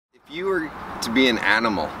you were to be an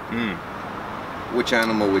animal, which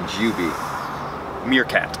animal would you be?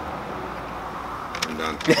 Meerkat. I'm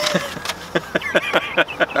done.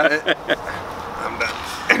 I'm done.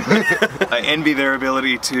 I envy their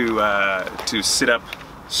ability to sit up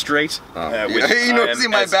straight. You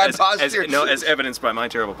noticing my bad posture? No, as evidenced by my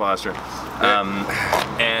terrible posture.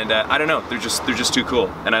 I don't know. They're just too cool,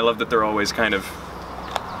 and I love that they're always kind of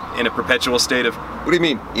in a perpetual state of. What do you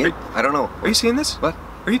mean? I don't know. Are you seeing this? What?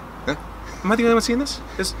 Are you? Huh? Am I the only one seeing this?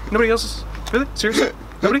 Is nobody else? Is really? Seriously?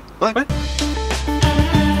 Nobody? What?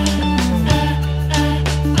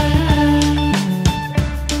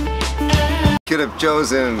 Could have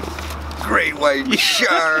chosen great white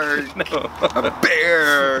shark, a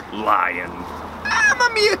bear, lion. I'm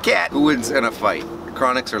a meerkat. Who wins in a fight,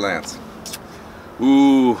 Acronix or Lance?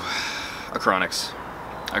 Ooh, Acronix.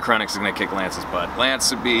 Acronix is gonna kick Lance's butt.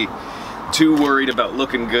 Lance would be too worried about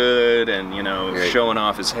looking good and, you know, showing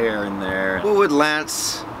off his hair in there. What would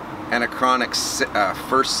Lance and Acronix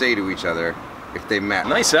first say to each other if they met?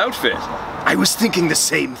 Nice outfit. I was thinking the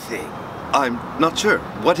same thing. I'm not sure.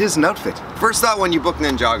 What is an outfit? First thought when you booked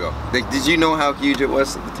Ninjago, like, did you know how huge it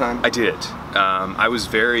was at the time? I did. I was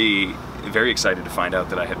very excited to find out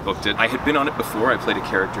that I had booked it. I had been on it before. I played a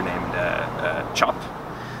character named Chop.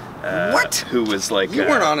 What? Who was like... You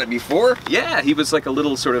weren't on it before? Yeah, he was like a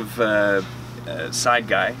little sort of side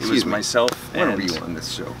guy. It was myself. When were you on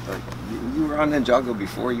this show? Like, you were on Ninjago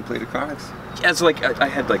before you played Acronix? Yeah, so like I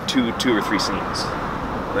had like two or three scenes,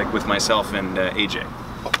 like with myself and AJ.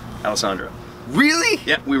 Alessandro. Really?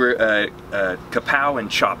 Yeah, we were Kapow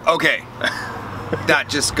and Chop. Okay. That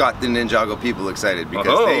just got the Ninjago people excited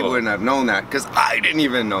because they wouldn't have known that, because I didn't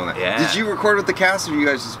even know that. Yeah. Did you record with the cast, or do you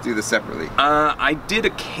guys just do this separately? I did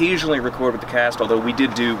occasionally record with the cast, although we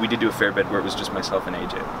did do a fair bit where it was just myself and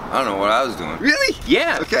AJ. I don't know what I was doing. Really?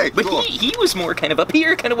 Yeah. Okay, but cool. he was more kind of up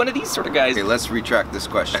here, kind of one of these sort of guys. Okay, let's retract this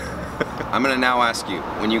question. I'm gonna now ask you,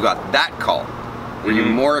 when you got that call, were you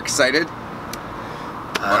more excited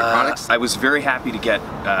about Acronix? I was very happy to get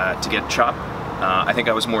Chop. I think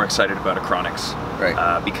I was more excited about Acronix,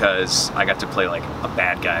 right? Because I got to play like a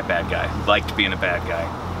bad guy, liked being a bad guy,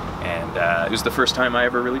 and it was the first time I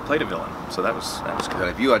ever really played a villain, so that was good.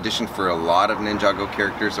 Have you auditioned for a lot of Ninjago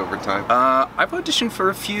characters over time? I've auditioned for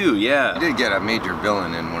a few, yeah. You did get a major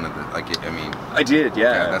villain in one of the, I did,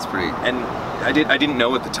 yeah. Yeah, that's pretty. And I didn't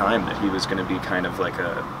know at the time that he was going to be kind of like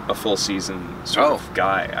a full season sort of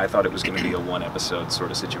guy. I thought it was going to be a one episode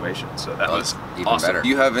sort of situation, so that was even awesome. better. Do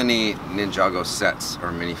you have any Ninjago sets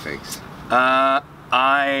or minifigs?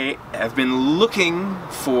 I have been looking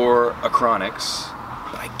for Acronix,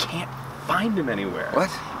 but I can't find him anywhere.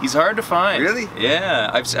 What? He's hard to find. Really?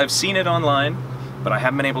 Yeah, I've seen it online, but I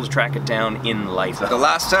haven't been able to track it down in life. The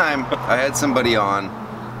last time I had somebody on,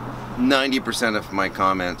 90% of my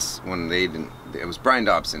comments when they didn't, it was Brian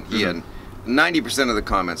Dobson. He had 90% of the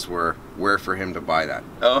comments were where for him to buy that.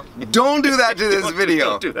 Oh. Don't do that to this video.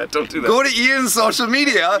 Don't do that. Don't do that. Go to Ian's social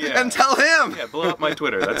media and tell him. Yeah, blow up my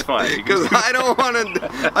Twitter. That's fine. Because I don't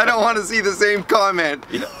want to see the same comment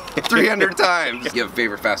 300 times. You have a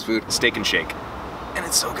favorite fast food? Steak and Shake. And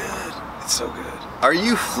it's so good. It's so good. Are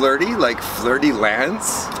you flirty like Flirty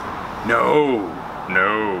Lance? No.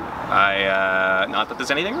 Not that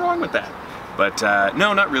there's anything wrong with that. But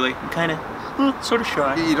no, not really. I'm kind of sort of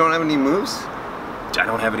shy. You don't have any moves? I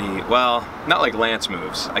don't have any, well, not like Lance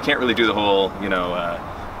moves. I can't really do the whole, you know,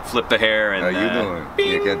 flip the hair and... How you doing?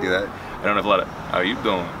 Bing. You can't do that? I don't have a lot of, how you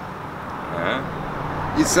doing?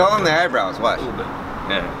 You sell him the eyebrows, what? A little bit,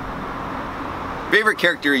 yeah. Favorite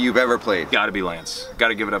character you've ever played? Gotta be Lance.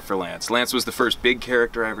 Gotta give it up for Lance. Lance was the first big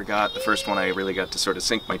character I ever got, the first one I really got to sort of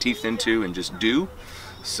sink my teeth into and just do.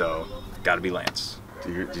 So, gotta be Lance.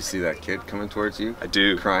 Do you see that kid coming towards you? I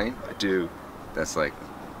do. Crying? I do. That's like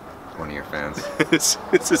one of your fans. This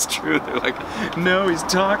is true. They're like, no, he's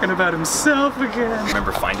talking about himself again. I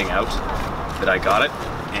remember finding out that I got it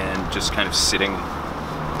and just kind of sitting.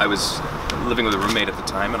 I was living with a roommate at the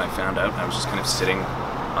time and I found out and I was just kind of sitting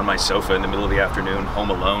on my sofa in the middle of the afternoon, home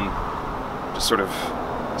alone, just sort of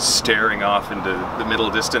staring off into the middle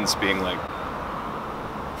distance being like,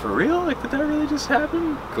 for real? Like, did that really just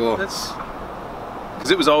happen? Cool. That's... Because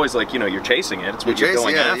it was always like, you know, you're chasing it. It's what you're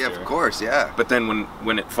going after. Yeah, of course, yeah. But then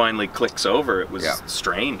when it finally clicks over, it was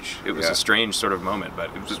strange. It was a strange sort of moment, but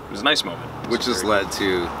it was a nice moment. Which has led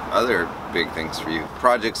to other big things for you.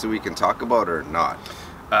 Projects that we can talk about or not?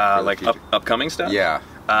 Like upcoming stuff? Yeah.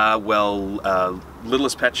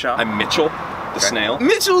 Littlest Pet Shop. I'm Mitchell, the snail.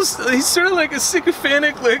 Mitchell's, he's sort of like a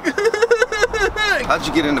sycophantic, like... How'd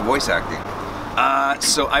you get into voice acting?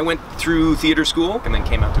 So I went through theater school and then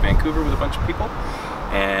came out to Vancouver with a bunch of people.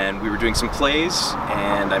 and we were doing some plays,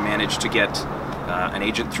 and I managed to get an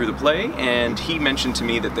agent through the play, and he mentioned to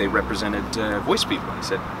me that they represented voice people. He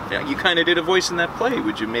said, yeah, you kind of did a voice in that play.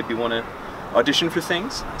 Would you maybe want to audition for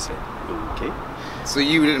things? I said, okay. So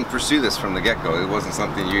you didn't pursue this from the get-go? It wasn't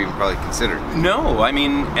something you even probably considered? No, I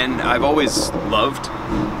mean, and I've always loved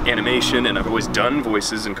animation, and I've always done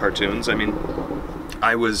voices in cartoons. I mean,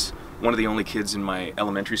 I was one of the only kids in my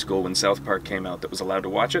elementary school when South Park came out that was allowed to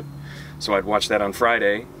watch it. So I'd watch that on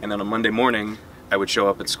Friday, and then on Monday morning, I would show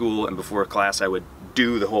up at school, and before class, I would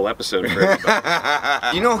do the whole episode for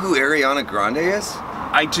everybody. You know who Ariana Grande is?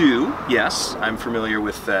 I do, yes. I'm familiar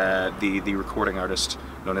with the recording artist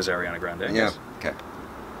known as Ariana Grande. Yeah. Yes. Okay.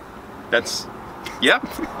 That's, yep.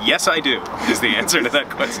 Yes, I do, is the answer to that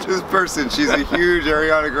question. This person, she's a huge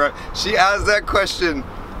Ariana Grande. She asks that question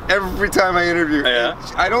every time I interview her.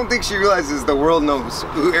 Yeah. I don't think she realizes the world knows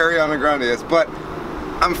who Ariana Grande is, but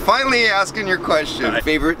I'm finally asking your question. Right.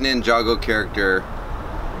 Favorite Ninjago character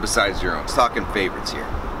besides your own? Let's talking favorites here,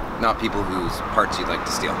 not people whose parts you'd like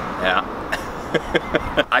to steal.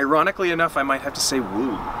 Yeah. Ironically enough, I might have to say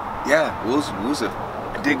Wu. Yeah, Wu's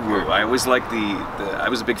a Dig Wu. I always liked I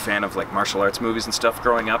was a big fan of like martial arts movies and stuff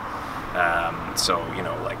growing up. So, you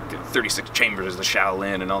know, like 36 Chambers, the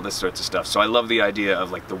Shaolin, and all this sorts of stuff. So I love the idea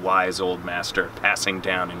of like the wise old master passing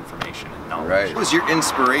down information and knowledge. Right. What was your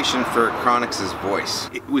inspiration for Acronix's voice?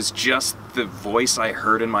 It was just the voice I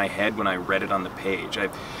heard in my head when I read it on the page.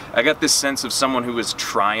 I got this sense of someone who was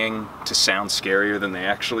trying to sound scarier than they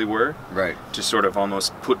actually were. Right. To sort of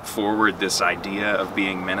almost put forward this idea of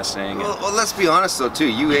being menacing. Well, let's be honest though too,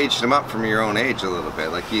 you aged him up from your own age a little bit.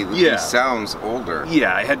 Like he sounds older.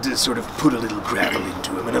 Yeah, I had to sort of put a little gravel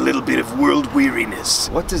into him and a little bit of world weariness.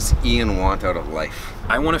 What does Ian want out of life?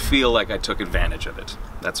 I want to feel like I took advantage of it.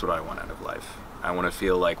 That's what I want out of life. I want to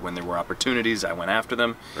feel like when there were opportunities, I went after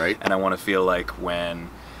them. Right. And I want to feel like when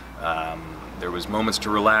there was moments to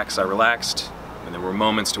relax, I relaxed. When there were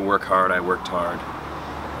moments to work hard, I worked hard.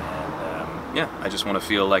 And yeah, I just want to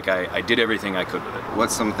feel like I did everything I could with it.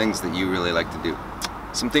 What's some things that you really like to do?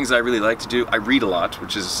 Some things I really like to do, I read a lot,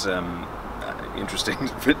 which is interesting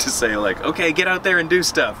to say, like, okay, get out there and do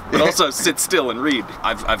stuff, but also sit still and read.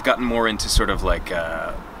 I've gotten more into sort of like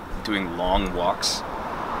doing long walks,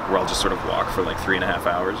 where I'll just sort of walk for like 3.5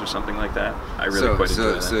 hours or something like that. I really quite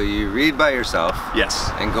enjoy that. So you read by yourself?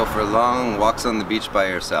 Yes. And go for long walks on the beach by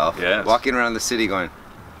yourself? Yes. Walking around the city going,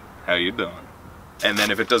 how you doing? And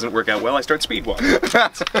then if it doesn't work out well, I start speed walking.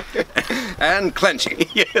 And clenching.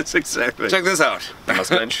 Yes, exactly. Check this out. I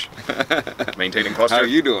must clench. Maintaining posture. How are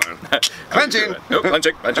you doing? Clenching. Oh,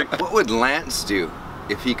 clenching, clenching. What would Lance do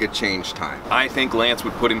if he could change time? I think Lance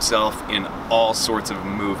would put himself in all sorts of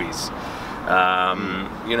movies.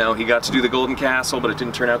 You know, he got to do the Golden Castle, but it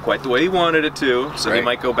didn't turn out quite the way he wanted it to, so he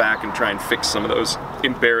might go back and try and fix some of those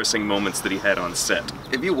embarrassing moments that he had on set.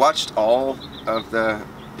 Have you watched all of the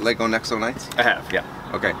Lego Nexo Knights? I have, yeah.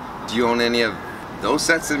 Okay. Do you own any of those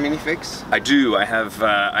sets of minifigs? I do. I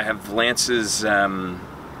have Lance's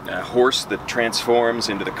horse that transforms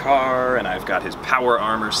into the car, and I've got his power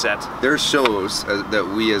armor set. There's shows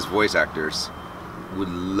that we as voice actors would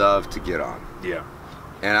love to get on. Yeah.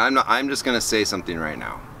 And I'm just gonna say something right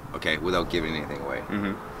now, okay, without giving anything away.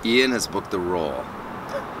 Mm-hmm. Ian has booked the role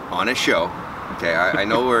on a show. Okay, I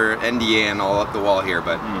know we're NDA and all up the wall here,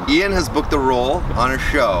 but Ian has booked the role on a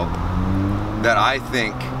show that I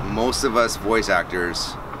think most of us voice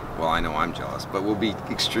actors, well, I know I'm jealous, but we'll be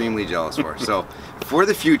extremely jealous for. So, for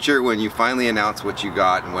the future, when you finally announce what you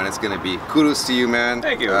got and when it's going to be, kudos to you, man.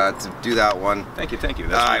 Thank you. To do that one. Thank you, thank you.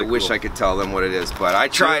 That's really I wish cool. I could tell them what it is, but I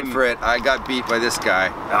tried for it. I got beat by this guy.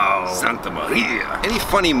 Oh, Santa Maria. Any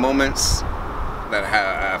funny moments that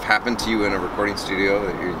have happened to you in a recording studio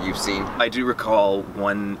that you've seen? I do recall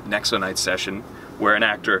one Nexo Night session where an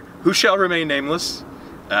actor, who shall remain nameless,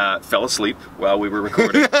 fell asleep while we were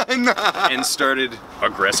recording and started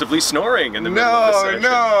aggressively snoring in the middle of the session.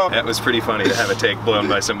 No! That was pretty funny to have a take blown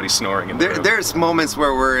by somebody snoring in the room. There's moments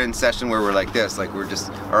where we're in session where we're like this, like we're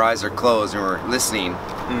just, our eyes are closed and we're listening.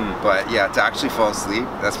 But yeah, to actually fall asleep,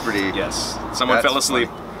 that's pretty... Yes, someone fell asleep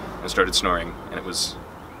and started snoring, and it was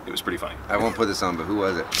pretty funny. I won't put this on, but who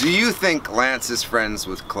was it? Do you think Lance is friends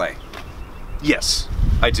with Clay? Yes,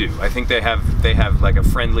 I do. I think they have like a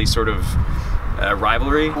friendly sort of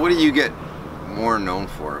rivalry. What do you get more known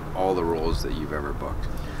for of all the roles that you've ever booked?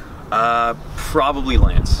 Probably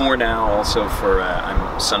Lance. More now also for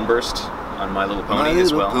I'm Sunburst on My Little Pony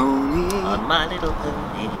as well. On My Little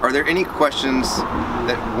Pony. Are there any questions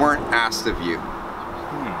that weren't asked of you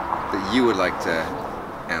that you would like to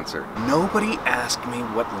answer? Nobody asked me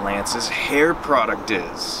what Lance's hair product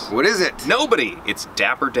is. What is it? Nobody. It's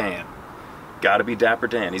Dapper Dan. gotta be Dapper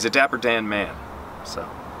Dan. He's a Dapper Dan man. So.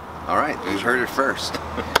 All right, we've heard it first.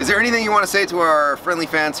 Is there anything you want to say to our friendly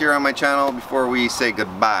fans here on my channel before we say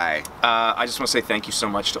goodbye? I just want to say thank you so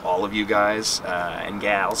much to all of you guys and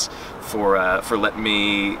gals for letting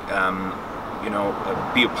me, you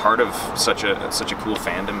know, be a part of such a cool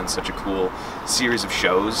fandom and such a cool series of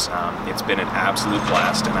shows. It's been an absolute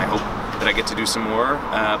blast, and I hope that I get to do some more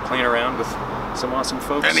playing around with some awesome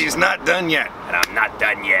folks. And he's not done yet. And I'm not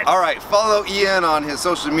done yet. All right, follow Ian on his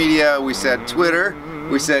social media. We said Twitter.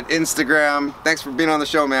 We said Instagram. Thanks for being on the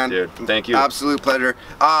show, man. Dude, thank you. Absolute pleasure.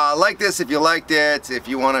 Like this if you liked it. If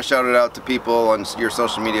you want to shout it out to people on your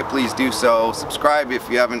social media, please do so. Subscribe if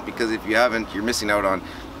you haven't, because if you haven't, you're missing out on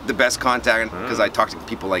the best content, because I talk to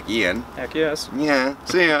people like Ian. Heck yes. Yeah,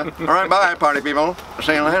 see ya. All right, bye, party people. I'll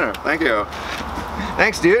see you later. Thank you.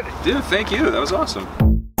 Thanks, dude. Dude, thank you. That was awesome.